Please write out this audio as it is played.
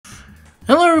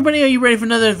Hello everybody, are you ready for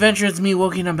another adventure? It's me,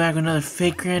 Wokey, and I'm back with another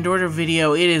Fake Grand Order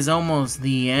video. It is almost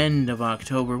the end of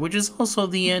October, which is also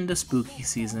the end of spooky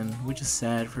season, which is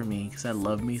sad for me, because I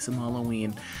love me some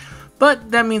Halloween. But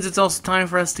that means it's also time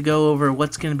for us to go over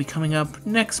what's going to be coming up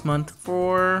next month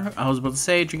for, I was about to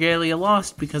say, Dragalia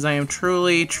Lost, because I am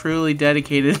truly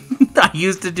dedicated. I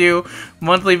used to do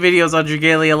monthly videos on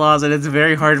Dragalia Lost, and it's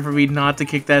very hard for me not to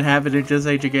kick that habit and just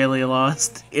say Dragalia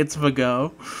Lost. It's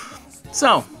FGO.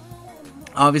 So,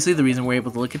 obviously, the reason we're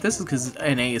able to look at this is because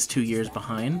NA is 2 years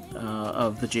behind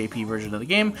of the JP version of the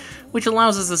game, which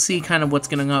allows us to see kind of what's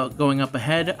going up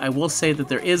ahead. I will say that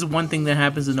there is one thing that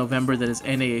happens in November that is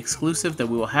NA exclusive that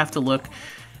we will have to look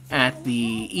at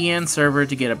the EN server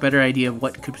to get a better idea of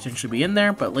what could potentially be in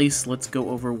there, but at least let's go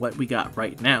over what we got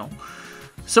right now.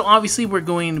 So obviously we're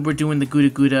doing the Gouda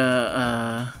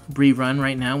Gouda rerun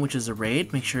right now, which is a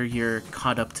raid. Make sure you're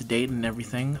caught up to date and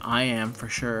everything. I am, for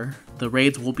sure. The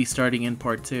raids will be starting in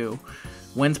part 2.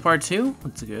 When's part 2?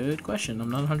 That's a good question. I'm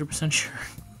not 100% sure.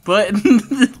 But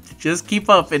just keep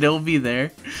up and it'll be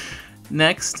there.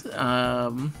 Next, we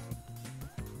got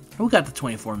the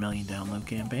 24 million download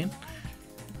campaign.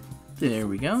 There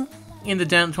we go. In the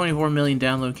 24 million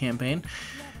download campaign,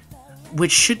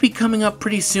 which should be coming up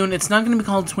pretty soon. It's not going to be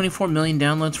called 24 million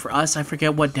downloads for us. I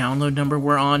forget what download number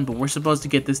we're on, but we're supposed to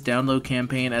get this download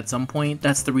campaign at some point.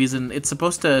 That's the reason. It's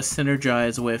supposed to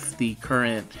synergize with the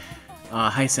current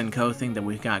Hisenko thing that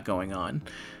we've got going on.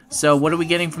 So what are we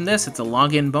getting from this? It's a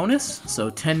login bonus. So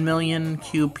 10 million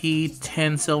QP,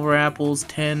 10 silver apples,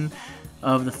 10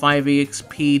 of the 5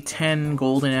 EXP, 10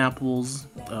 golden apples,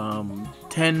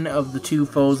 10 of the 2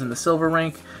 foes in the silver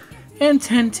rank, and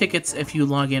 10 tickets if you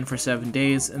log in for 7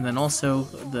 days, and then also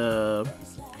the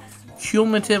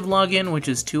cumulative login, which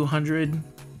is 200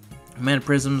 mana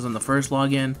prisms on the first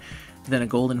login, then a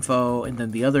golden foe, and then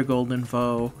the other golden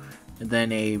foe, and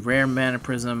then a rare mana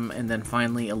prism, and then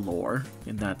finally a lore,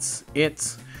 and that's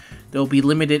it. There'll be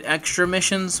limited extra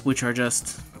missions, which are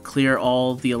just clear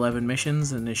all the 11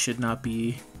 missions, and it should not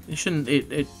be, it's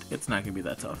not gonna be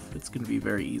that tough. It's gonna be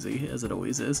very easy, as it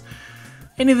always is.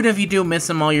 And even if you do miss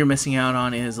them, all you're missing out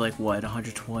on is like, what,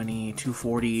 120,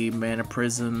 240 mana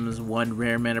prisms, 1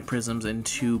 rare mana prisms, and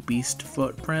 2 beast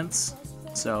footprints.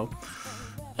 So,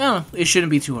 it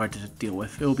shouldn't be too hard to deal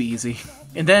with. It'll be easy.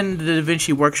 And then the Da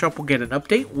Vinci Workshop will get an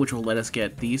update, which will let us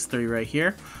get these 3 right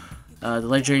here. The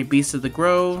Legendary Beast of the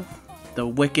Grove, the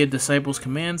Wicked Disciples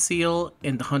Command Seal,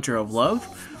 and the Hunter of Love.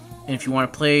 And if you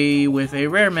want to play with a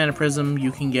rare mana prism,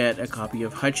 you can get a copy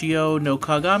of FGO no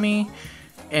Kagami,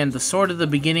 and the Sword of the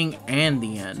Beginning and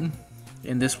the End.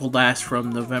 And this will last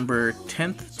from November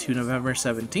 10th to November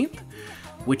 17th,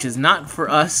 which is not for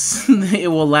us. It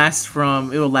will last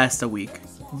a week.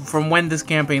 From when this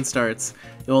campaign starts,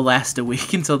 it will last a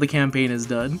week until the campaign is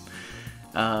done.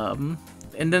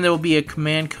 And then there will be a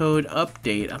command code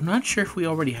update. I'm not sure if we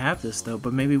already have this though,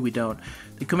 but maybe we don't.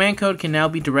 The command code can now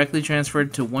be directly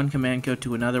transferred to one command code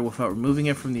to another without removing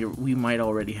it from the... We might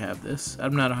already have this.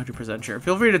 I'm not 100% sure.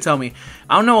 Feel free to tell me.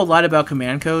 I don't know a lot about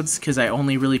command codes because I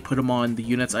only really put them on the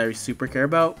units I super care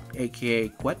about, aka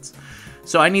Quets.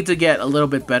 So I need to get a little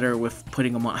bit better with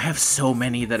putting them on. I have so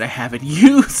many that I haven't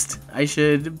used. I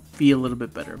should be a little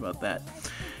bit better about that.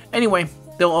 Anyway,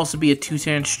 there'll also be a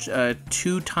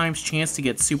 2 times chance to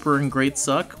get Super and Great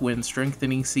Suck when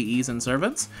strengthening CEs and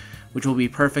Servants, which will be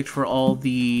perfect for all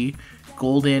the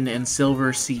Golden and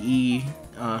Silver CE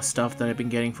stuff that I've been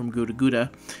getting from Gouda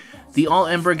Gouda. The All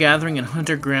Ember Gathering and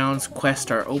Hunter Grounds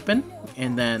quests are open,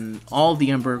 and then all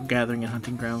the Ember Gathering and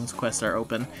Hunting Grounds quests are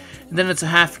open. And then it's a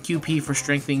half QP for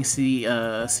strengthening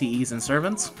CEs and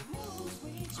Servants.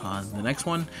 The next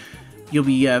one, you'll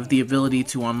have the ability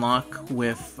to unlock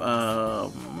with a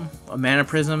mana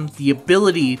prism, the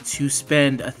ability to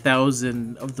spend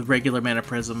 1,000 of the regular mana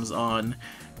prisms on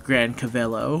Grand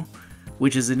Cavello,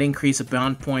 which is an increase of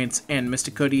bound points and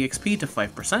Mystic Code EXP to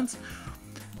 5%.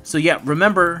 So yeah,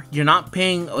 remember, you're not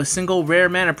paying a single rare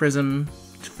mana prism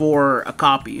for a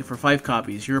copy, for 5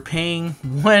 copies. You're paying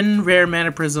 1 rare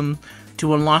mana prism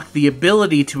to unlock the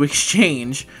ability to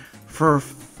exchange for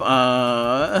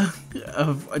the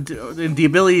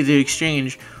ability to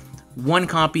exchange 1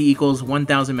 copy equals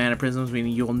 1,000 mana prisms,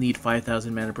 meaning you'll need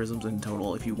 5,000 mana prisms in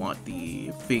total if you want the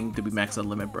thing to be max out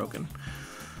limit broken.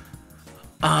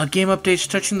 Game updates.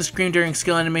 Touching the screen during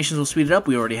skill animations will speed it up.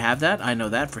 We already have that. I know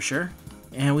that for sure.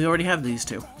 And we already have these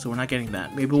 2, so we're not getting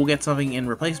that. Maybe we'll get something in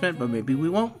replacement, but maybe we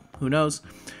won't. Who knows?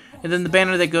 And then the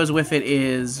banner that goes with it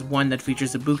is one that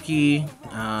features Ibuki,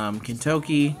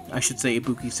 Kintoki, I should say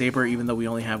Ibuki Saber, even though we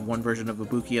only have one version of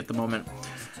Ibuki at the moment,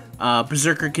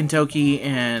 Berserker Kintoki,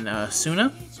 and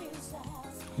Suna.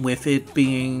 with it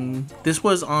being... This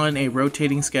was on a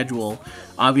rotating schedule.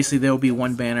 Obviously, there will be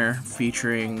one banner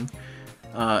featuring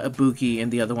Ibuki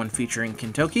and the other one featuring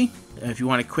Kintoki. If you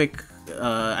want a quick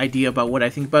idea about what I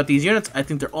think about these units, I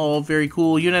think they're all very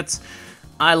cool units.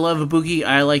 I love Ibuki.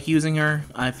 I like using her.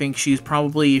 I think she's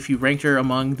probably, if you ranked her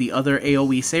among the other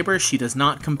AoE sabers, she does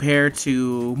not compare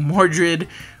to Mordred,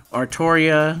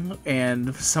 Artoria,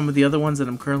 and some of the other ones that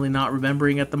I'm currently not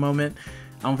remembering at the moment.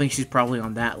 I don't think she's probably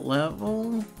on that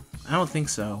level. I don't think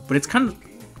so. But it's kind of...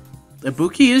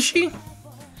 Ibuki, is she?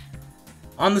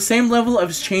 On the same level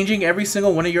of changing every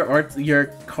single one of your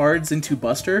cards into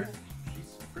Buster?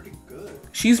 She's pretty good.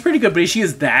 She's pretty good, but she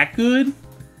is that good?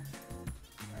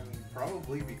 I mean,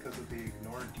 probably because of the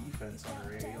ignore defense on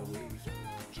her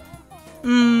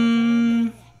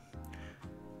AoE.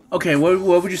 Okay, what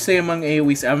would you say among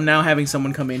AoE? I'm now having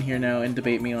someone come in here now and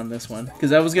debate me on this one.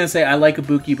 Because I was going to say I like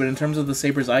Ibuki, but in terms of the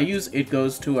sabers I use, it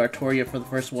goes to Artoria for the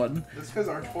first one. That's because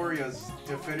Artoria's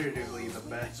definitively the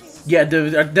best. Yeah,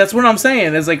 that's what I'm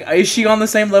saying. It's like, is she on the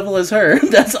same level as her?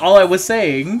 That's all I was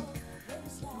saying.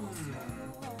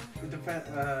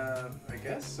 I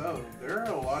guess so. There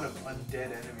are a lot of undead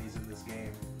enemies in this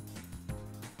game.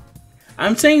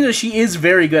 I'm saying that she is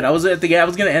very good. I was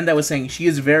gonna end that with saying she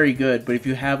is very good, but if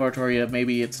you have Artoria,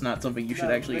 maybe it's not something you should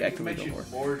actually activate for.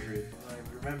 Mordred. I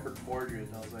remembered Mordred,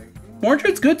 and I was like,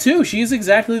 Mordred's good too. She's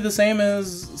exactly the same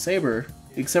as Saber,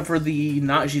 except for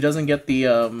she doesn't get the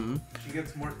She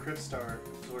gets more Cryptstar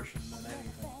absorption than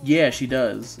anything. Yeah, she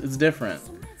does. It's different.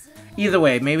 Either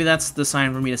way, maybe that's the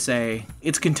sign for me to say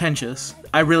it's contentious.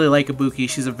 I really like Ibuki.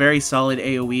 She's a very solid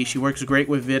AoE. She works great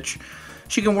with Vich.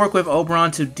 She can work with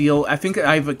Oberon to deal... I think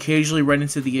I've occasionally run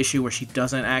into the issue where she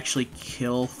doesn't actually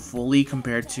kill fully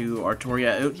compared to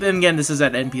Artoria. Then again, this is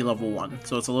at NP level 1,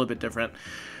 so it's a little bit different.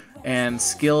 And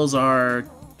skills are...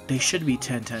 They should be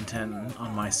 10-10-10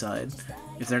 on my side.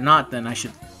 If they're not, then I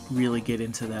should really get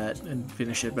into that and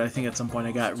finish it. But I think at some point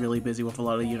I got really busy with a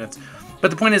lot of units.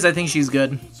 But the point is, I think she's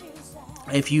good.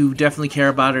 If you definitely care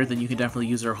about her, then you can definitely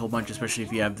use her a whole bunch, especially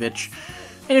if you have Vich.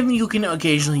 And you can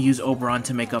occasionally use Oberon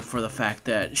to make up for the fact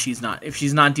that if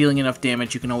she's not dealing enough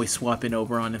damage, you can always swap in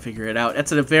Oberon and figure it out.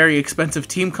 It's a very expensive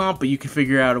team comp, but you can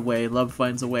figure out a way. Love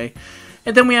finds a way.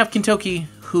 And then we have Kintoki,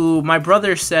 who my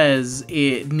brother says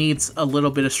it needs a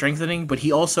little bit of strengthening, but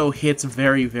he also hits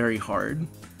very, very hard.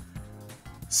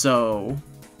 So,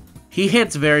 he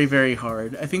hits very, very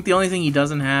hard. I think the only thing he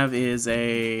doesn't have is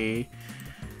a...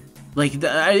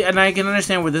 and I can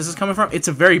understand where this is coming from. It's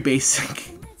a very basic...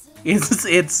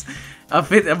 It's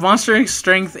a monster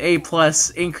strength A+,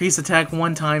 increase attack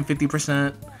 1 time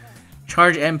 50%,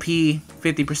 charge MP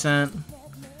 50%,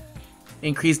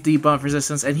 increase debuff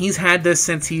resistance, and he's had this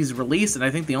since he's released, and I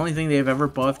think the only thing they've ever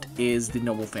buffed is the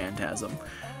Noble Phantasm.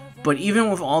 But even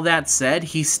with all that said,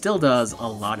 he still does a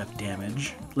lot of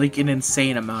damage, like an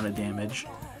insane amount of damage.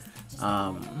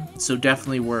 So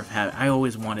definitely worth having. I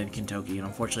always wanted Kintoki, and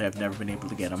unfortunately I've never been able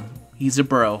to get him. He's a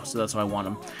bro, so that's why I want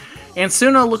him. And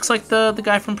Suna looks like the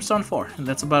guy from Persona 4, and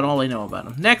that's about all I know about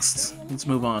him. Next, let's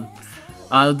move on.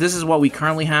 This is what we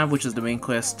currently have, which is the main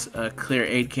quest, Clear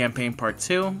Aid Campaign Part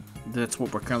 2. That's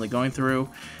what we're currently going through.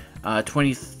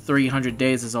 2,300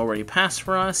 days has already passed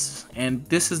for us, and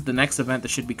this is the next event that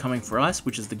should be coming for us,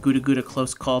 which is the Guda Guda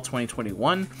Close Call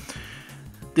 2021.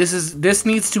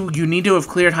 You need to have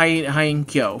cleared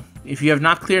Hainkyo. If you have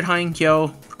not cleared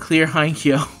Hainkyo, clear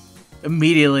Hainkyo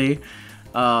immediately.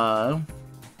 Because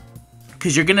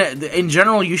you're gonna, in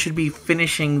general, you should be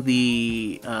finishing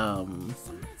the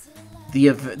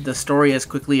story as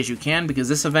quickly as you can, because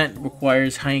this event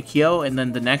requires Hainkyo, and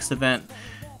then the next event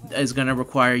is gonna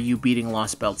require you beating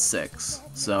Lost Belt 6.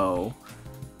 So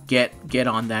get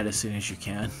on that as soon as you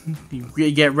can.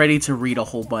 Get ready to read a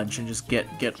whole bunch and just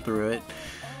get through it.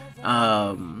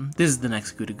 This is the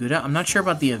next Guda Guda. I'm not sure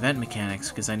about the event mechanics,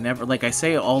 because I never, like I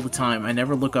say all the time, I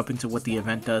never look up into what the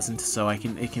event does, and so it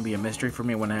can be a mystery for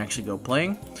me when I actually go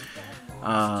playing.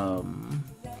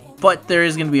 But there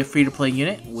is going to be a free-to-play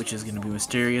unit, which is going to be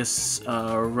Mysterious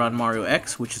Ranmaru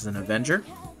X, which is an Avenger.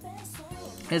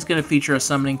 It's going to feature a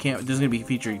summoning camp. There's going to be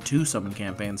featuring 2 summon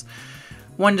campaigns.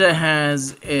 One that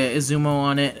has Izumo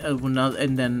on it,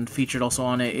 and then featured also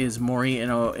on it is Mori and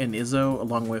Izzo,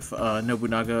 along with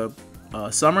Nobunaga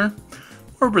Summer,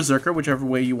 or Berserker, whichever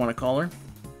way you want to call her.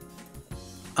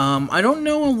 I don't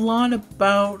know a lot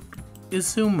about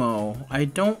Izumo. I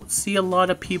don't see a lot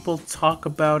of people talk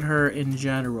about her in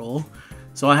general,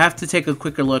 so I have to take a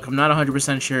quicker look. I'm not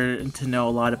 100% sure to know a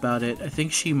lot about it. I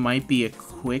think she might be a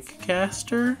quick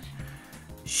caster.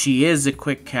 She is a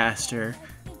quick caster.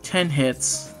 10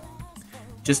 hits.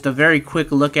 Just a very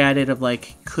quick look at it of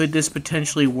like, could this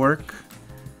potentially work?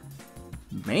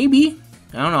 Maybe.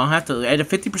 I don't know. I'll have to. At a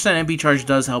 50% MP charge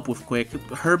does help with quick.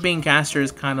 Her being caster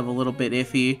is kind of a little bit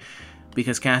iffy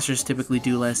because casters typically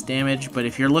do less damage. But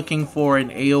if you're looking for an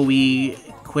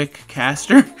AoE quick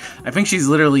caster, I think she's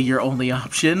literally your only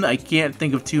option. I can't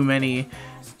think of too many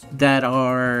that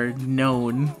are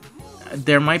known.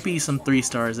 There might be some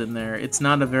 3-stars in there. It's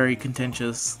not a very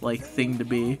contentious like thing to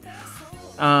be.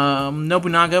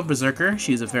 Nobunaga Berserker.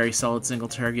 She's a very solid single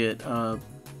target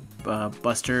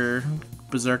buster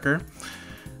Berserker.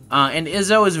 And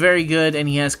Izzo is very good, and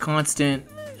he has constant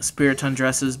Spiriton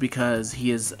dresses because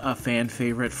he is a fan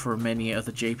favorite for many of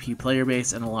the JP player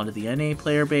base and a lot of the NA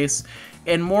player base.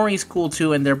 And Mori's cool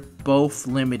too, and they're both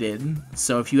limited.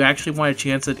 So if you actually want a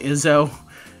chance at Izzo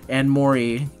and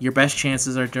Mori, your best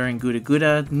chances are during Guda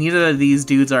Guda. Neither of these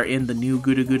dudes are in the new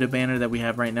Guda Guda banner that we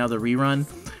have right now, the rerun.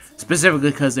 Specifically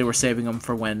because they were saving them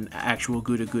for when actual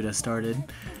Guda Guda started.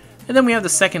 And then we have the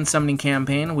second summoning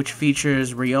campaign, which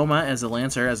features Ryoma as a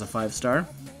Lancer as a 5-star.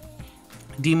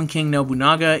 Demon King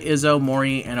Nobunaga, Izzo,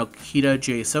 Mori, and Okita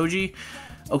J. Soji.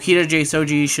 Okita J.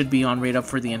 Soji should be on raid up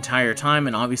for the entire time,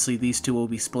 and obviously these two will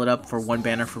be split up for one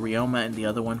banner for Ryoma and the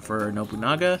other one for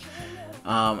Nobunaga.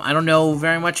 I don't know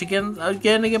very much again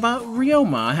about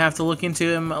Ryoma. I have to look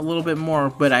into him a little bit more,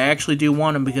 but I actually do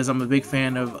want him because I'm a big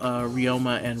fan of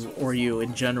Ryoma and Oryu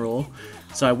in general,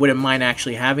 so I wouldn't mind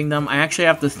actually having them. I actually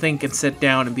have to think and sit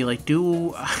down and be like,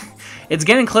 it's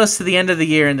getting close to the end of the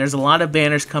year, and there's a lot of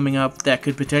banners coming up that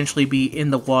could potentially be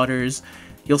in the waters.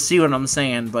 You'll see what I'm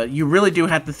saying, but you really do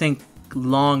have to think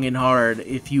long and hard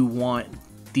if you want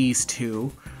these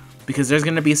two. Because there's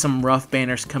going to be some rough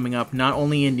banners coming up, not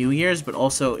only in New Year's, but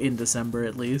also in December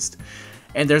at least.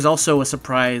 And there's also a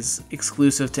surprise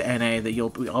exclusive to NA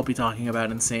that I'll be talking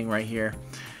about and seeing right here.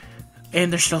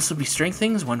 And there should also be strength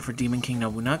things, one for Demon King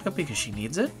Nobunaga because she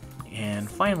needs it. And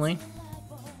finally,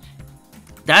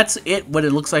 that's what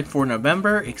it looks like for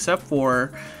November, except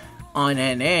for on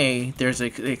NA, there's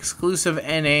an exclusive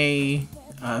NA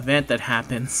event that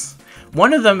happens.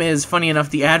 One of them is, funny enough,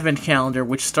 the Advent Calendar,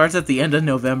 which starts at the end of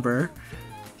November,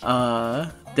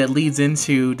 that leads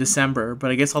into December,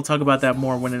 but I guess I'll talk about that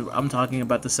more when I'm talking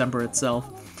about December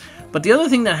itself. But the other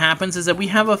thing that happens is that we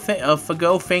have a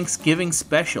FGO Thanksgiving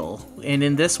special, and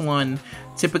in this one,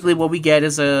 typically what we get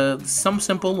is some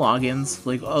simple logins,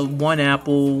 like 1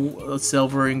 apple,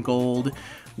 silver and gold,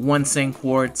 1 St.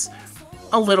 Quartz,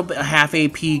 a little bit, a half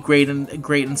AP, great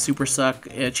and super suck,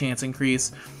 chance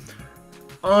increase.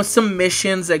 Some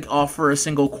missions that offer a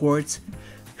single quartz.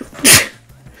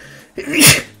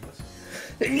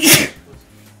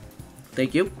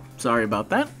 Thank you. Sorry about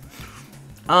that.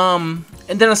 And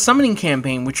then a summoning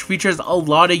campaign, which features a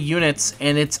lot of units,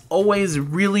 and it's always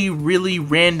really, really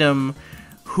random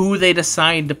who they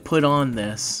decide to put on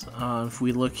this. If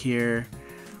we look here,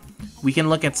 we can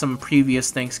look at some previous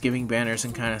Thanksgiving banners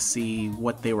and kind of see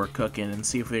what they were cooking and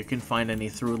see if we can find any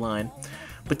through line.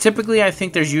 But typically, I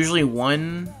think there's usually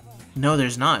one. No,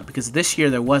 there's not, because this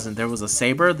year there wasn't. There was a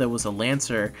Saber, there was a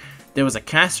Lancer, there was a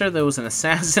Caster, there was an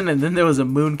Assassin, and then there was a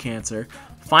Moon Cancer.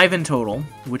 5 in total,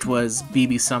 which was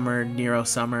BB Summer, Nero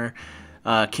Summer,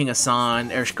 King Asan,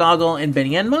 Ershgoggle, and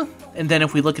Benyenma. And then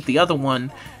if we look at the other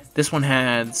one, this one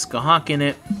had Skahak in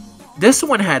it. This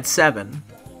one had 7.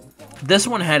 This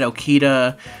one had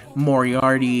Okita,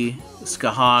 Moriarty,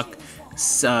 Skahak,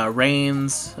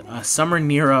 Reigns, Summer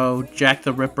Nero, Jack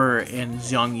the Ripper, and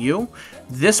Zhang Yu.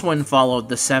 This one followed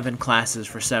the 7 classes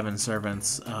for 7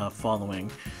 servants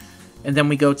following. And then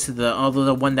we go to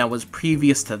the one that was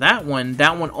previous to that one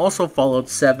also followed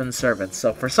 7 servants.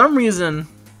 So for some reason,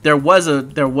 there was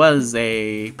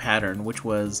a pattern, which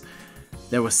was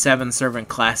there was 7 servant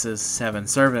classes, 7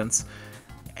 servants.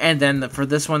 And then for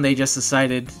this one, they just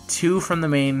decided 2 from the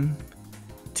main,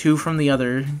 2 from the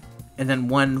other, and then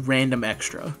 1 random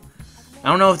extra. I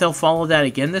don't know if they'll follow that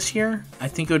again this year. I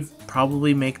think it would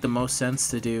probably make the most sense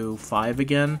to do 5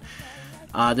 again.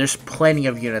 There's plenty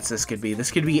of units this could be.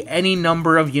 This could be any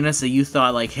number of units that you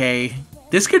thought, like, hey,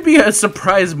 this could be a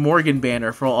surprise Morgan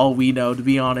banner for all we know, to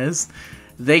be honest.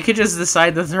 They could just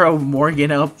decide to throw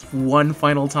Morgan up one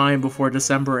final time before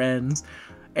December ends.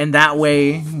 And that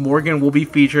way, Morgan will be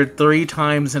featured 3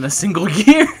 times in a single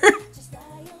year.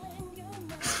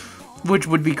 Which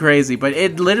would be crazy, but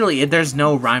there's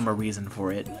no rhyme or reason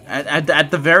for it.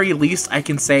 At the very least, I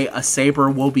can say a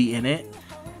Saber will be in it,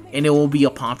 and it will be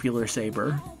a popular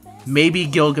Saber. Maybe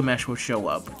Gilgamesh will show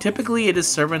up. Typically, it is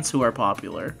servants who are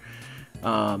popular.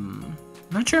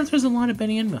 Not sure if there's a lot of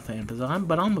Benyenma fans,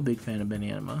 but I'm a big fan of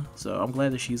Benyenma, so I'm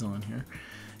glad that she's on here.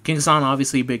 King San,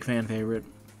 obviously, big fan favorite.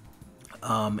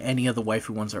 Any of the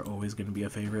waifu ones are always going to be a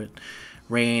favorite.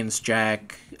 Reigns,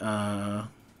 Jack,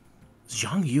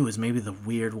 Zhang Yu is maybe the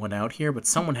weird one out here, but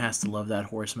someone has to love that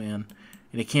horse, man.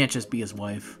 And it can't just be his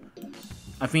wife.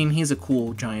 I mean, he's a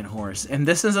cool giant horse. And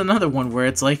this is another one where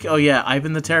it's like, oh yeah,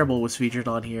 Ivan the Terrible was featured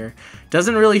on here.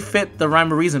 Doesn't really fit the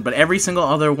rhyme or reason, but every single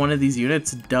other one of these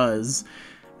units does.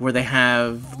 Where they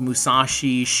have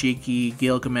Musashi, Shiki,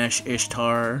 Gilgamesh,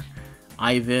 Ishtar,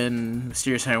 Ivan,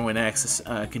 Mysterious Heroine X,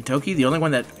 Kentoki. The only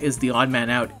one that is the odd man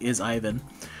out is Ivan.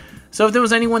 So if there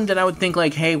was anyone that I would think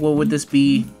like, hey, what would this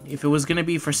be? If it was going to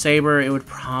be for Saber, it would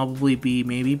probably be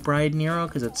maybe Bride Nero,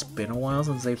 because it's been a while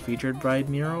since they featured Bride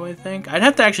Nero, I think. I'd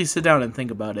have to actually sit down and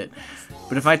think about it.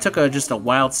 But if I took just a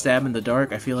wild stab in the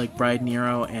dark, I feel like Bride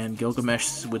Nero and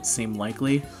Gilgamesh would seem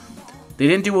likely. They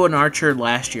didn't do an Archer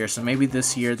last year, so maybe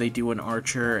this year they do an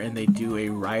Archer and they do a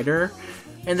Rider.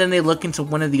 And then they look into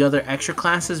one of the other extra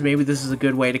classes. Maybe this is a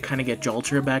good way to kind of get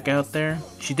Jolter back out there.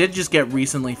 She did just get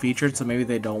recently featured, so maybe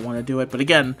they don't want to do it. But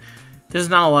again, there's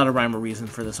not a lot of rhyme or reason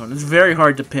for this one. It's very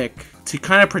hard to pick. To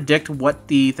kind of predict what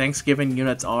the Thanksgiving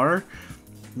units are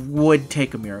would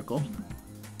take a miracle.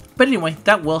 But anyway,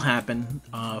 that will happen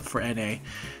for NA.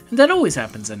 And that always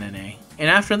happens in NA.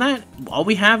 And after that, all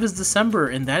we have is December,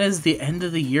 and that is the end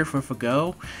of the year for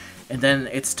FGO. And then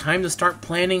it's time to start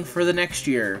planning for the next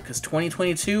year, because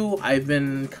 2022, I've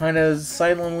been kind of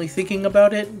silently thinking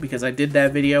about it, because I did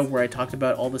that video where I talked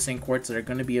about all the sync quartz that are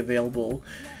going to be available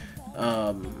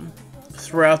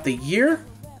throughout the year,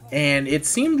 and it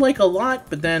seemed like a lot,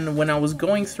 but then when I was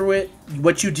going through it,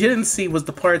 what you didn't see was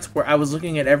the parts where I was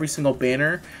looking at every single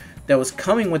banner that was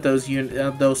coming with those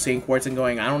sync quartz and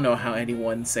going, I don't know how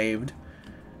anyone saved.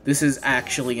 This is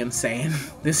actually insane.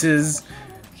 This is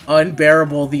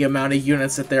unbearable, the amount of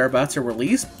units that they're about to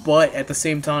release, but at the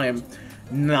same time,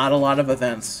 not a lot of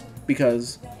events,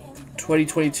 because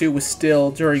 2022 was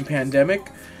still during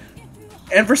pandemic,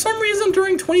 and for some reason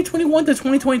during 2021 to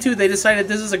 2022 they decided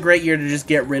this is a great year to just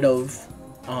get rid of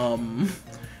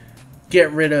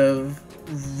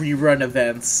rerun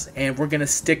events, and we're gonna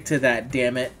stick to that,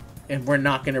 damn it, and we're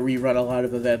not gonna rerun a lot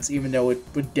of events, even though it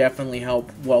would definitely help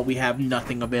while we have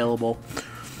nothing available.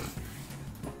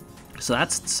 So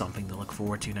that's something to look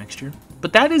forward to next year.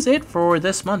 But that is it for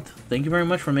this month. Thank you very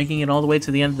much for making it all the way to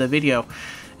the end of the video.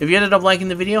 If you ended up liking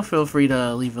the video, feel free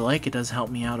to leave a like. It does help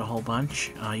me out a whole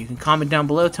bunch. You can comment down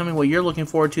below. Tell me what you're looking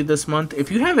forward to this month.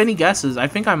 If you have any guesses, I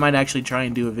think I might actually try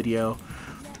and do a video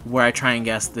where I try and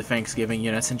guess the Thanksgiving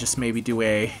units and just maybe do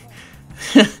a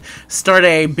start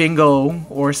a bingo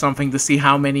or something to see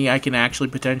how many I can actually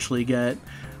potentially get.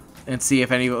 And see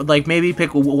if any, like, maybe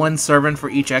pick one servant for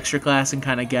each extra class and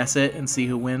kind of guess it and see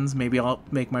who wins. Maybe I'll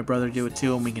make my brother do it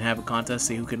too, and we can have a contest,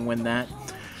 see who can win that.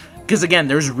 Because again,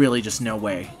 there's really just no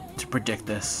way to predict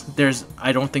this.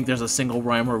 I don't think there's a single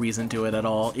rhyme or reason to it at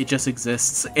all. It just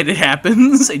exists, and it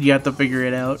happens, and you have to figure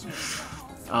it out.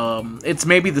 It's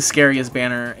maybe the scariest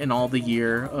banner in all the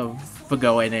year of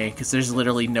FGO NA, because there's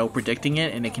literally no predicting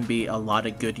it, and it can be a lot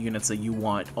of good units that you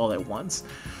want all at once.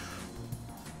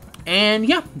 And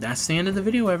yeah, that's the end of the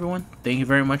video, everyone. Thank you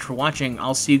very much for watching.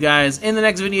 I'll see you guys in the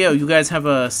next video. You guys have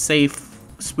a safe,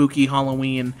 spooky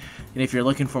Halloween. And if you're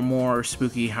looking for more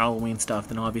spooky Halloween stuff,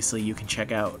 then obviously you can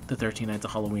check out the 13 Nights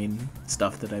of Halloween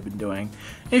stuff that I've been doing.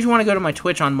 And if you want to go to my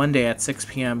Twitch on Monday at 6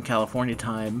 p.m. California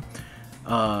time,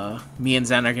 me and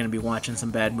Zen are going to be watching some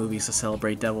bad movies to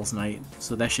celebrate Devil's Night.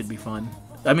 So that should be fun.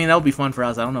 I mean, that'll be fun for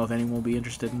us. I don't know if anyone will be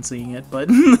interested in seeing it, but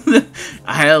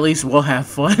I at least will have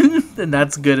fun, and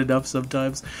that's good enough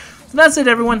sometimes. So that's it,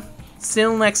 everyone. See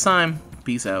you next time.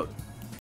 Peace out.